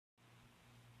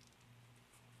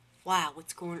Wow,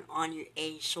 what's going on your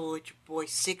A-Show? It's your boy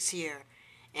 6 here,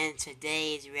 and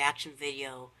today's reaction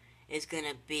video is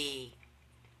gonna be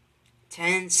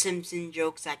 10 Simpson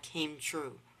jokes that came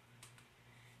true.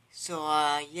 So,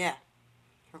 yeah,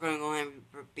 we're gonna go ahead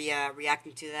and be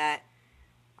reacting to that,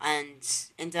 and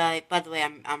by the way,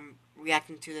 I'm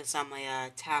reacting to this on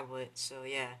my tablet, so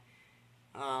yeah,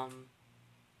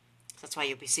 that's why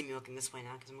you'll be seeing me looking this way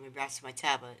now, because I'm gonna be reacting to my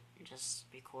tablet and just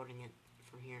recording it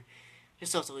from here,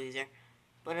 just so it's a little easier.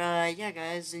 But, yeah,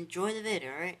 guys, enjoy the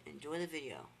video, alright? Enjoy the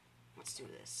video. Let's do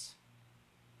this.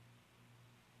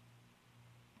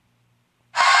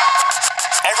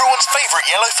 Everyone's favourite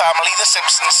yellow family, the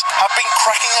Simpsons, have been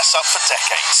cracking us up for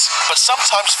decades. But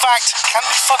sometimes fact can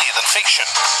be funnier than fiction.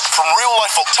 From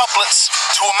real-life octuplets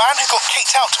to a man who got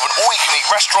kicked out of an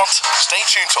all-you-can-eat restaurant, stay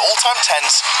tuned to All-Time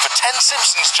 10s for 10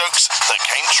 Simpsons jokes that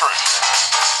came true.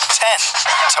 10.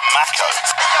 Tobacco.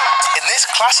 In this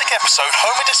classic episode,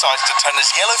 Homer decides to turn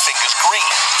his yellow fingers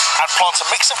green and plant a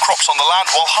mix of crops on the land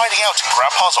while hiding out in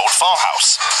Grandpa's old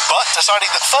farmhouse. But deciding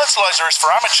that fertilizer is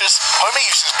for amateurs, Homer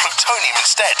uses plutonium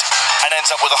instead and ends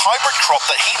up with a hybrid crop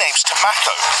that he names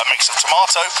Tobacco, a mix of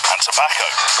tomato and tobacco.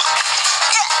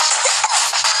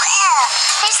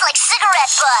 Tastes like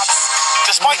cigarette butts.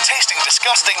 Despite tasting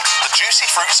disgusting, the juicy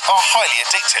fruits are highly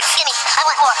addictive, Gimme, I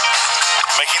want more.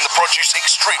 making the produce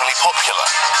extremely popular.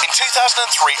 In 2003,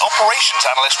 operations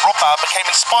analyst Rob Bauer became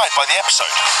inspired by the episode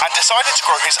and decided to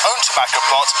grow his own tobacco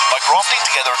plant by grafting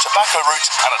together a tobacco root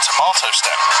and a tomato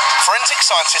stem. Forensic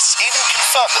scientists even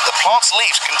confirmed that the plant's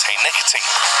leaves contain nicotine.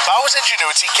 Bauer's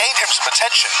ingenuity gained him some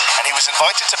attention, and he was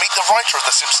invited to meet the writer of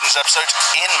the Simpsons episode,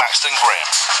 Ian Maxton Graham.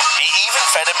 He even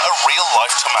fed him a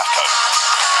real-life tobacco.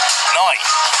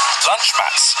 9. Lunch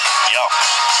mats. Yum.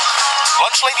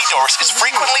 Lunch Lady Doris is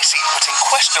frequently seen putting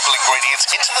questionable ingredients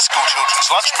into the school children's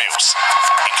lunch meals,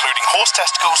 including horse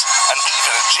testicles and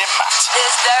even a gym mat.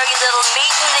 There's very little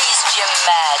meat in these gym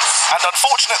mats. And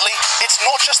unfortunately, it's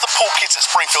not just the poor kids at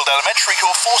Springfield Elementary who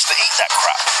are forced to eat that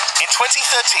crap. In 2013,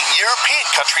 European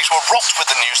countries were rocked with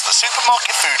the news that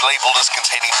supermarket food labelled as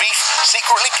containing beef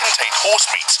secretly contained horse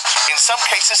meat, in some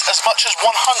cases as much as 100%.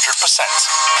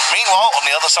 Meanwhile, on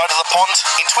the other side of the pond,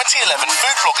 in 2011,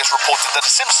 food bloggers reported that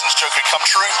a Simpsons joke had come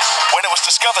true when it was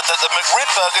discovered that the McRib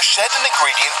burger shared an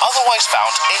ingredient otherwise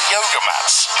found in yoga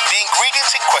mats. The ingredient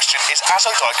in question is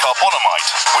azodicarbonamide,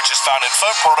 which is found in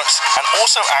foam products and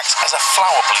also acts as a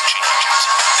flour bleaching agent.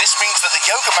 This means that the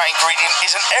yoga mat ingredient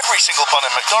is in every single bun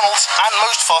in McDonald's and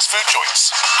most fast food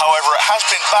joints. However, it has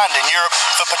been banned in Europe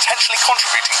for potentially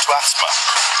contributing to asthma.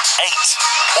 8.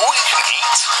 All you can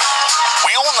eat?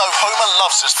 We all know Homer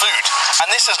loves his food, and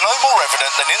this is no more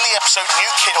evident than in the episode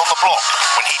New Kid on the Block,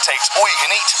 when he takes all you can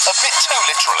eat a bit too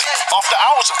literally. After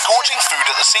hours of gorging food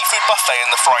at the seafood buffet in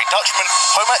the Frying Dutchman,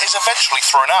 Homer is eventually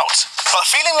thrown out. But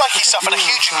feeling like he suffered a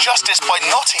huge injustice by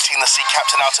not eating the sea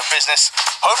captain out of business,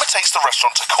 Homer takes the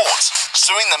restaurant to court,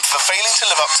 suing them for failing to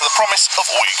live up to the promise of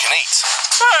all you can eat.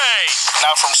 Hey!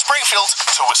 Now from Springfield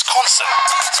to Wisconsin,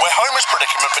 where Homer's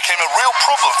predicament became a real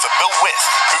problem for Bill With,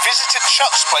 who visited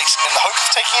Chuck's place in the hope of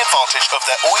taking advantage of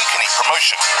their all-you-can-eat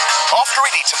promotion. After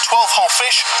he'd eaten 12 whole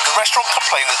fish, the restaurant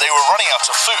complained that they were running out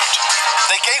of food.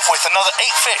 They gave With another 8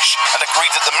 fish and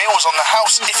agreed that the meal was on the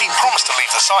house if he promised to leave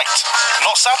the site.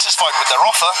 Not satisfied with their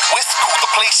offer, With called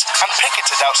the police and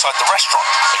picketed outside the restaurant,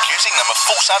 accusing them of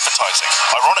false advertising.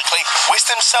 Ironically, With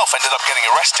himself ended up getting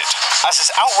arrested, as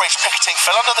his outraged picketing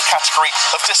fell under the category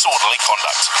of disorderly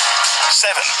conduct.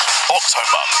 7.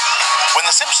 Octomum. When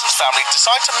the Simpsons family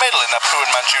decide to meddle in Apu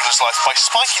and Manjula's life by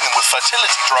spiking them with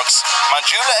fertility drugs,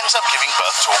 Manjula ends up giving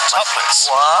birth to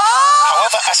octuplets.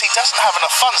 However, as he doesn't have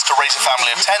enough funds to raise a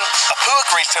family of 10, Apu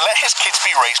agrees to let his kids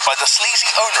be raised by the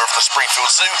sleazy owner of the Springfield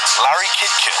Zoo, Larry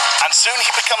Kidkill. And soon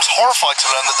he becomes horrified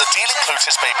to learn that the deal includes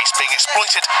his babies being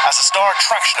exploited as a star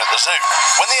attraction at the zoo.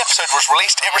 When the episode was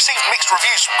released, it received mixed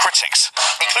reviews from critics,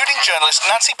 including journalist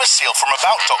Nancy Basile from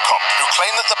About.com, who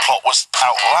claimed that the plot was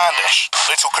outlandish.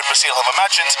 Little could Basile have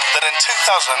imagined that in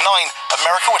 2009,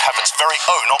 America would have its very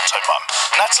own Octomum.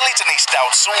 Natalie Denise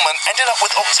Dowd-Sulman ended up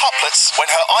with octuplets when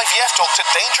her IVF doctor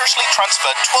dangerously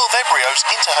transferred 12 embryos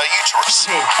into her uterus.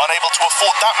 Unable to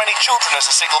afford that many children as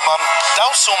a single mum,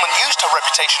 Dowd-Sulman used her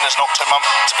reputation as an Octomum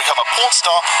to become a porn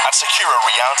star and secure a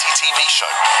reality TV show.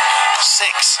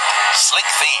 6. Slick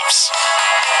Thieves.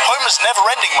 Homer's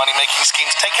never-ending money-making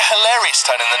schemes take a hilarious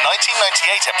turn in the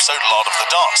 1998 episode Lard of the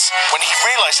Dance, when he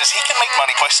realizes he can make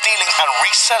money by stealing and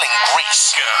reselling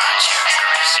grease. God, you're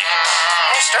greasy.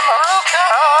 Mr. Maruka,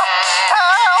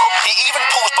 help! He even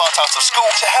pulls Bart out of school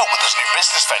to help with his new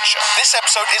business venture. This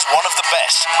episode is one of the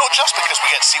best, not just because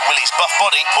we get to see Willie's buff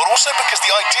body, but also because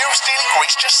the idea of stealing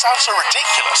Grease just sounds so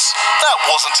ridiculous. That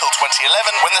was until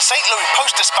 2011 when the St. Louis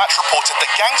Post-Dispatch reported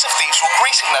that gangs of thieves were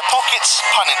greasing their pockets,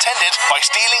 pun intended, by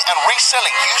stealing and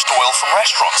reselling used oil from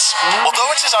restaurants.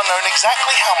 Although it is unknown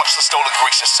exactly how much the stolen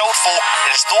grease is sold for,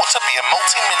 it is thought to be a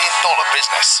multi-million-dollar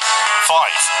business.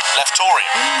 5. Leftorium.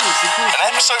 An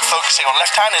episode focusing on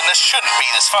left-handedness shouldn't be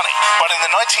this funny, but in the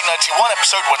 1991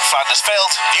 episode When Flanders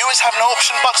Failed, viewers have no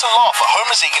option but to laugh at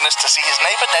Homer's eagerness to see his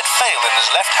neighbour Ned fail in his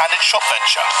left-handed shop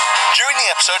venture. During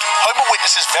the episode, Homer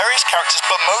witnesses various characters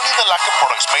bemoaning the lack of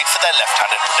products made for their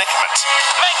left-handed predicament.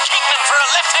 Make Kingman for a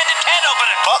left-handed can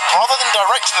opener! But rather than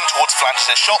directing them towards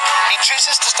Flanders' shop, he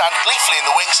chooses to stand gleefully in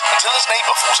the wings until his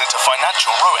neighbour falls into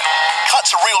financial ruin. Cut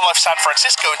to real-life San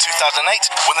Francisco in 2008,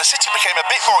 when the city became a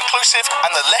bit more inclusive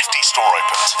and the Lefty store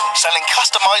opened, selling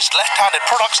customised left-handed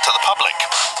products to the public.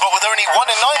 But with only 1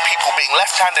 in 9 people being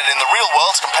left-handed in the real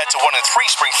world compared to 1 in 3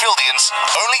 Springfieldians,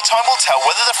 only time will tell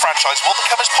whether the franchise will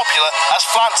become as popular as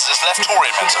Flanders'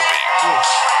 Leftorium ends up being.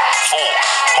 4.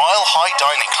 Mile High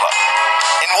Dining Club.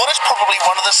 In what is probably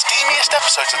one of the steamiest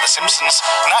episodes of The Simpsons,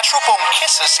 Natural Born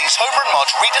Kissers sees Homer and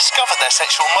Marge rediscover their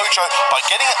sexual mojo by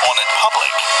getting it on in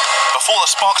public. Before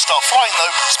the sparks start flying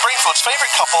though, Springfield's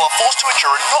favourite couple are forced to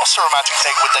endure a not-so-romantic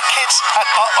date with their kids at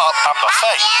Up Up and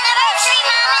Buffet, Anniversary,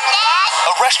 Mom and Dad!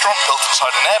 a restaurant built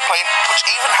inside an airplane which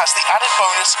even has the added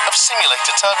bonus of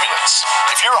simulated turbulence.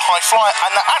 If you're a high flyer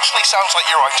and that actually sounds like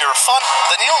your idea of fun,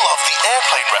 then you'll love the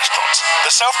Airplane Restaurant,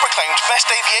 the self-proclaimed best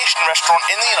aviation restaurant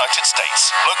in the United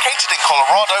States. Located in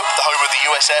Colorado, the home of the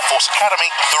US Air Force Academy,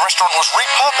 the restaurant was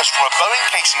repurposed from a Boeing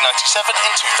KC-97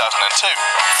 in 2002.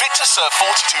 Fit to serve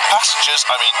 42 passengers,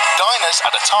 diners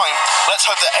at a time, let's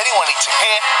hope that anyone eating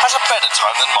here has a better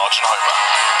time than Marge and Homer.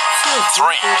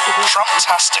 3.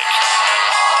 Trumptastic.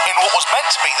 In what was meant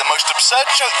to be the most absurd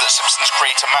joke that Simpsons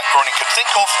creator Matt Groening could think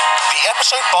of, the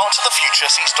episode Bart to the Future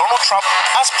sees Donald Trump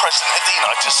as President of the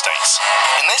United States.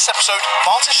 In this episode,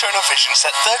 Bart is shown a vision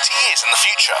set 30 years in the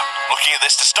future. Looking at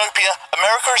this dystopia,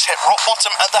 America has hit rock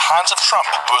bottom at the hands of Trump,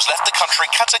 who has left the country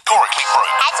categorically broke.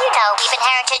 As you know, we've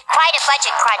inherited quite a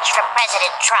budget crunch from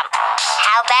President Trump.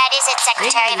 How bad is it,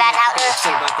 Secretary Van Houten?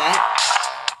 Upset about that.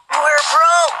 We're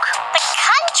broke. The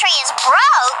country is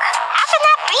broke? How can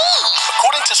that be?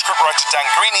 According to scriptwriter Dan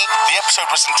Greeny, the episode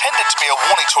was intended to be a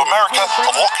warning to America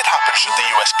of what could happen should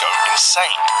the US go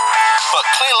insane. But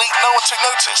clearly, no one took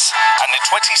notice, and in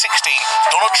 2016,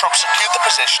 Donald Trump secured the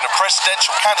position of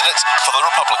presidential candidate for the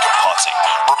Republican Party,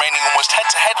 remaining almost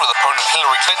head-to-head with opponent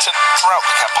Hillary Clinton throughout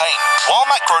the campaign. While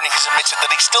Matt Groening has admitted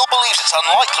that he still believes it's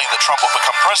unlikely that Trump will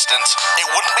become president, it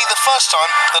wouldn't be the first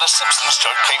time that a Simpsons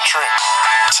joke came true.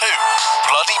 2.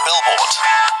 Bloody Billboard.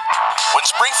 When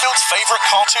Springfield's favourite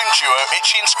cartoon duo,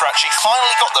 Itchy and Scratchy,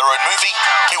 finally got their own movie,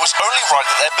 it was only right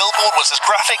that their billboard was as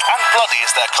graphic and bloody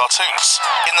as their cartoons.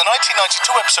 In the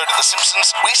 1992 episode of The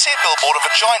Simpsons, we see a billboard of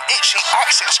a giant Itchy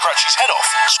axing Scratchy's head off,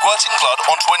 squirting blood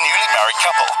onto a newly married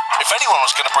couple. If anyone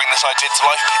was going to bring this idea to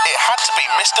life, it had to be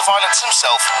Mr. Violence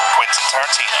himself, Quentin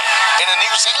Tarantino. In a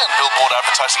New Zealand billboard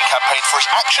advertising campaign for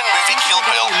his action movie Kill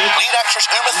Bill, lead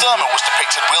actress Uma Thurman was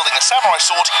depicted wielding a samurai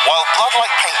sword while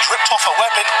blood-like paint dripped off her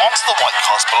weapon onto the white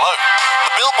cars below.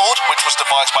 The billboard, which was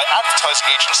devised by advertising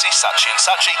agency Saatchi &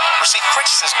 Saatchi, received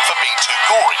criticism for being too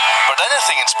gory, but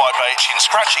anything inspired by Itchy and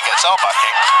Scratchy gets our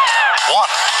backing. 1.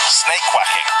 Snake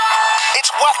whacking.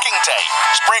 It's Whacking Day,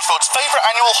 Springfield's favourite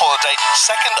annual holiday,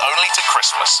 second only to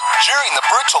Christmas. During the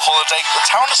brutal holiday, the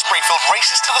town of Springfield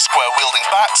races to the square wielding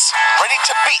bats, ready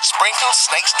to beat Springfield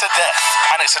snakes to death.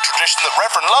 And it's a tradition that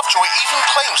Reverend Lovejoy even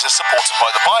claims is supported by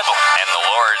the Bible. And the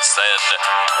Lord said,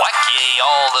 Whack ye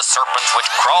all the serpents which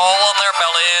crawl on their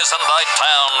bellies, and thy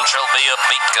town shall be a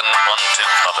beacon unto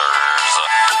others.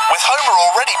 With Homer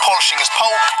already polishing his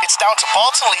pole, it's down to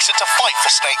Bart and Lisa to fight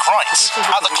for snake rights.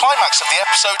 At the climax of the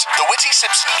episode, the witty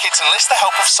Simpson kids enlist the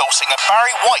help of soul singer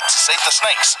Barry White to save the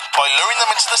snakes by luring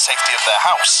them into the safety of their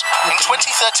house. In 2013,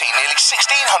 nearly 1,600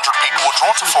 people were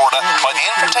drawn to Florida by the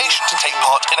invitation to take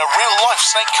part in a real-life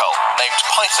snake cull named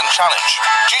Python Challenge.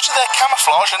 Due to their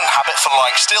camouflage and habit for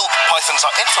lying still, pythons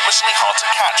are infamously hard to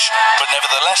catch. But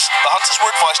nevertheless, the hunters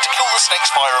were advised to kill the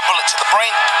snakes via a bullet to the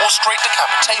brain or straight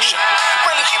decapitation.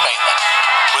 Really humane then.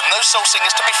 With no soul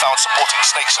singers to be found supporting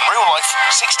snakes in real life,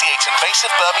 68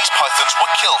 invasive Burmese pythons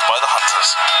were killed by the hunters.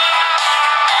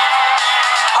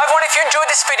 Hi everyone, if you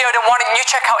enjoyed this video, then why don't you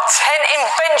check out 10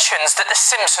 inventions that The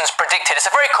Simpsons predicted. It's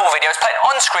a very cool video. It's playing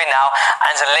on screen now,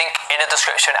 and there's a link in the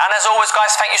description. And as always,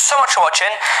 guys, thank you so much for watching,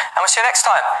 and we'll see you next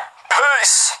time.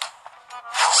 Peace!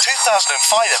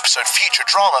 2005 episode Future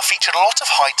Drama featured a lot of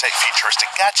high-tech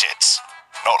futuristic gadgets,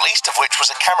 not least of which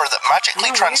was a camera that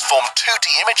magically transformed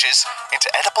 2D images into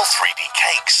edible 3D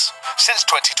cakes. Since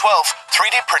 2012,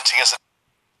 3D printing has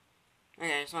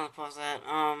Okay, I just want to pause that.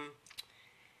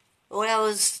 Well,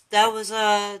 that was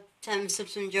 10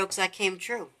 Simpson jokes that came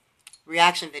true.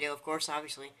 Reaction video, of course,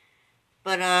 obviously.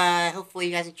 But hopefully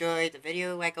you guys enjoyed the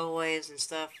video, like always, and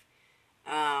stuff.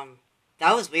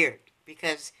 That was weird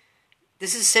because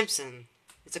this is Simpson.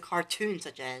 It's a cartoon,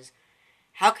 such as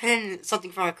how can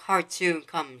something from a cartoon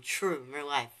come true in real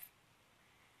life?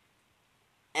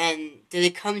 And did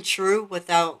it come true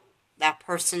without that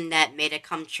person that made it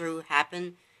come true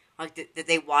happen? Like, did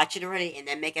they watch it already and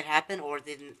then make it happen, or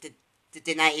did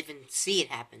they not even see it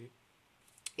happen?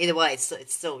 Either way, it's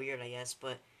still weird, I guess.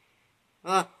 But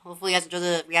well, hopefully you guys enjoy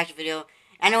the reaction video.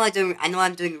 I know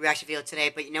I'm doing a reaction video today,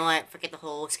 but you know what? Forget the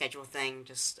whole schedule thing.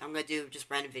 I'm gonna do just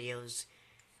random videos.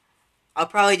 I'll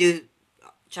probably do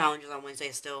challenges on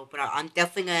Wednesday still, but I'm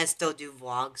definitely gonna still do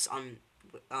vlogs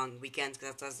on weekends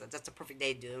because that's the perfect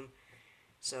day to do them.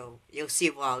 So you'll see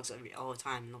vlogs all the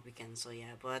time on the weekends. So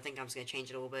yeah, but I think I'm just gonna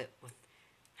change it a little bit with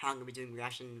how I'm gonna be doing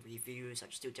reaction reviews. I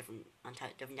just do different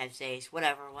types of days,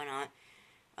 whatever. Why not?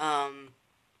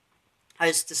 I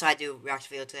just decided to do a reaction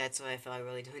video today, so I felt like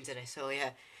really doing today. So yeah,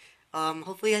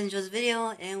 hopefully you guys enjoyed the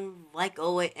video, and like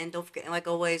always, don't forget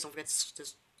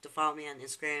to follow me on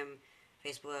Instagram,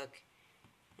 Facebook,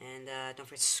 and don't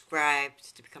forget to subscribe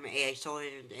to become an AH soldier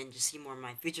and to see more of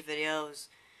my future videos.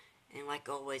 And like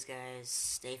always, guys,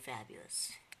 stay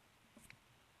fabulous.